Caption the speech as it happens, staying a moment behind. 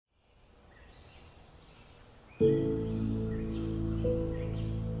Hey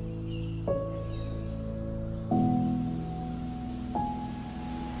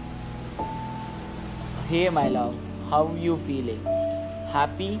my love, how you feeling?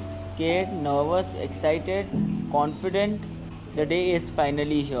 Happy, scared, nervous, excited, confident? The day is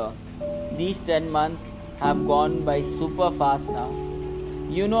finally here. These 10 months have gone by super fast now.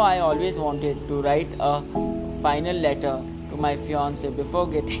 You know I always wanted to write a final letter to my fiance before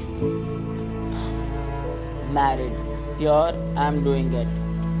getting married. Here I am doing it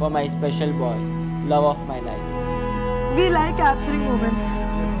for my special boy, love of my life. We like capturing moments.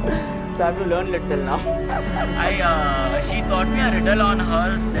 So I have to learn little now. She taught me a riddle on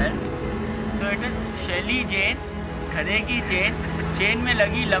herself. So it is Shelly Jane, खदे की chain में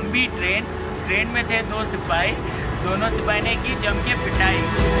लगी लंबी train में थे दो सिपाही, दोनों सिपाही ने की जम के पिटाई.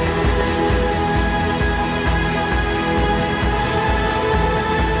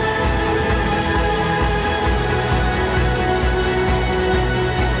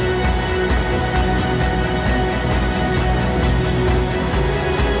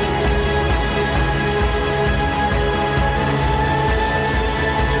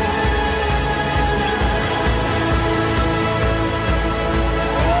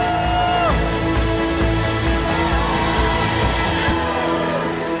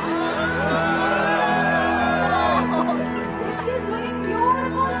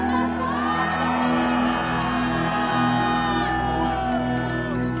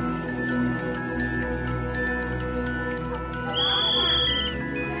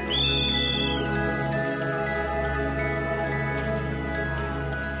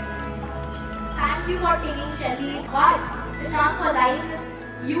 Thank you for taking Shelly's part. Dishant for life with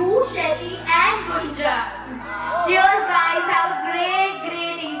you, Shelly and Gunjan. Cheers guys, have a great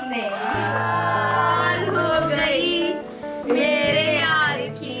evening. और हो गई मेरे यार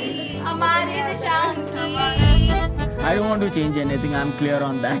की हमारे दिशांत की. I don't want to change anything, I'm clear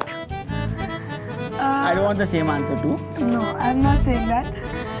on that. I don't want the same answer too. No, I'm not saying that.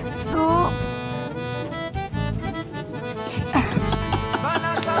 So,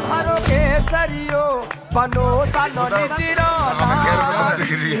 I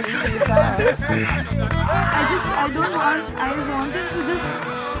wanted to just I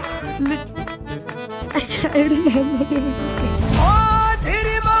don't have what to say.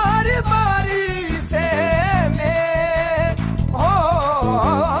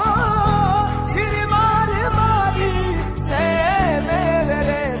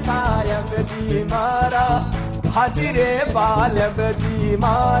 हाजिरे बालब जी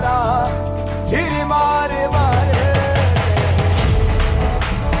मारा झिर मारे मारे.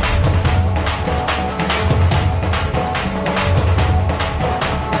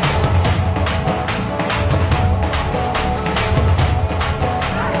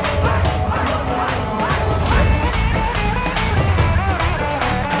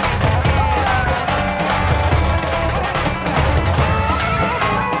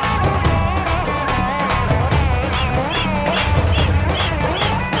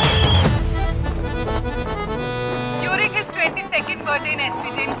 birthday in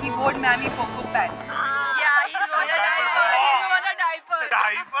SB10 keyboard Mammy Poco Pants. Yeah, he's worn a diaper. He's worn a diaper.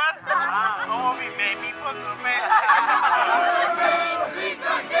 Diaper? Oh, we Mammy Poco Pants.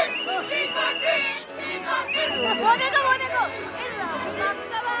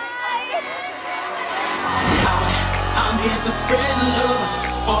 I'm here to spread love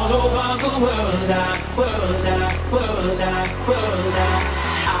all over the world.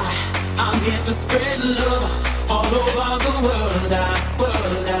 I'm here to spread love all over the world.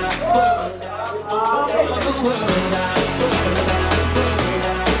 All over the world.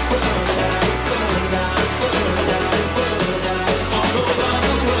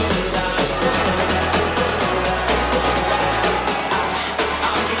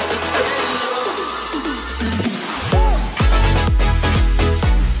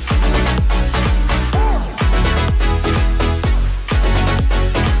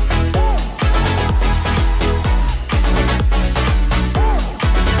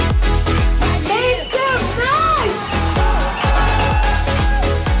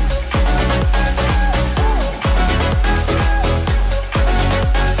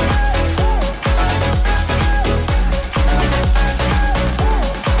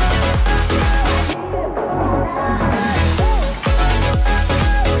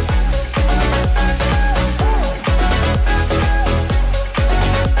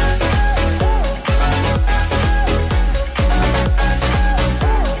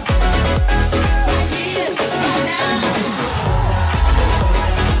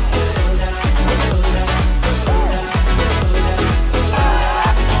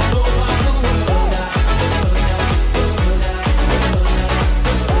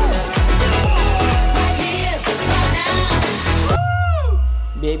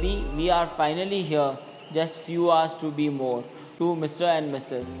 are finally here, just few hours to be more. To Mr. and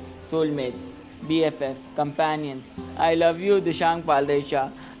Mrs. Soulmates, BFF, companions. I love you, Dishant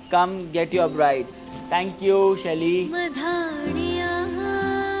Paldesha. Come get your bride. Thank you, Shelly.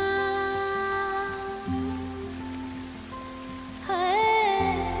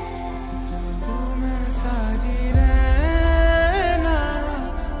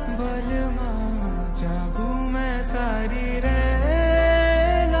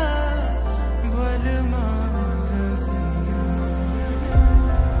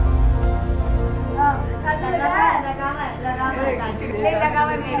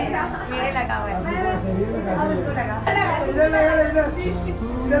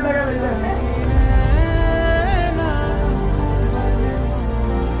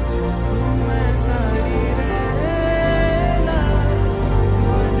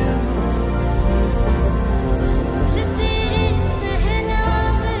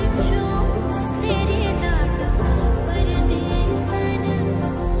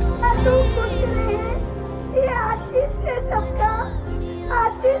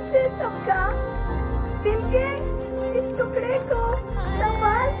 आशीष से सबका दिल के इस टुकड़े को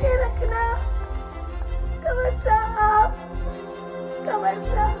संभाल के रखना। कंवर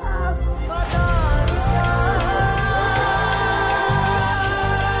साहब